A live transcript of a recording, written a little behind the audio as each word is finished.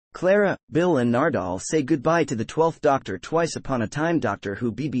Clara, Bill and Nardal say goodbye to the 12th Doctor twice upon a time. Doctor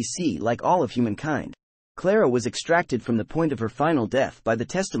Who BBC. Like all of humankind, Clara was extracted from the point of her final death by the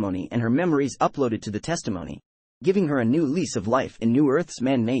testimony and her memories uploaded to the testimony, giving her a new lease of life in New Earth's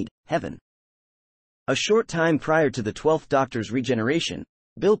man-made heaven. A short time prior to the 12th Doctor's regeneration,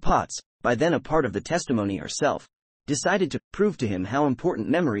 Bill Potts, by then a part of the testimony herself, decided to prove to him how important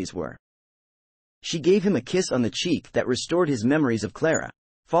memories were. She gave him a kiss on the cheek that restored his memories of Clara,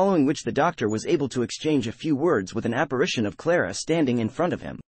 following which the Doctor was able to exchange a few words with an apparition of Clara standing in front of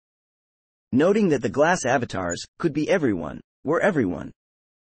him. Noting that the glass avatars could be everyone, were everyone.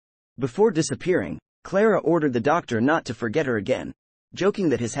 Before disappearing, Clara ordered the Doctor not to forget her again, joking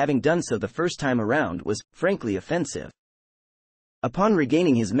that his having done so the first time around was, frankly, offensive. Upon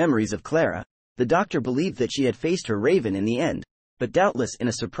regaining his memories of Clara, the Doctor believed that she had faced her Raven in the end, but doubtless in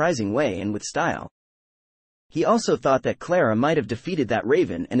a surprising way and with style. He also thought that Clara might have defeated that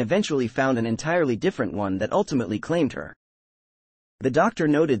Raven and eventually found an entirely different one that ultimately claimed her. The Doctor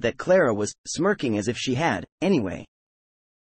noted that Clara was smirking as if she had, anyway,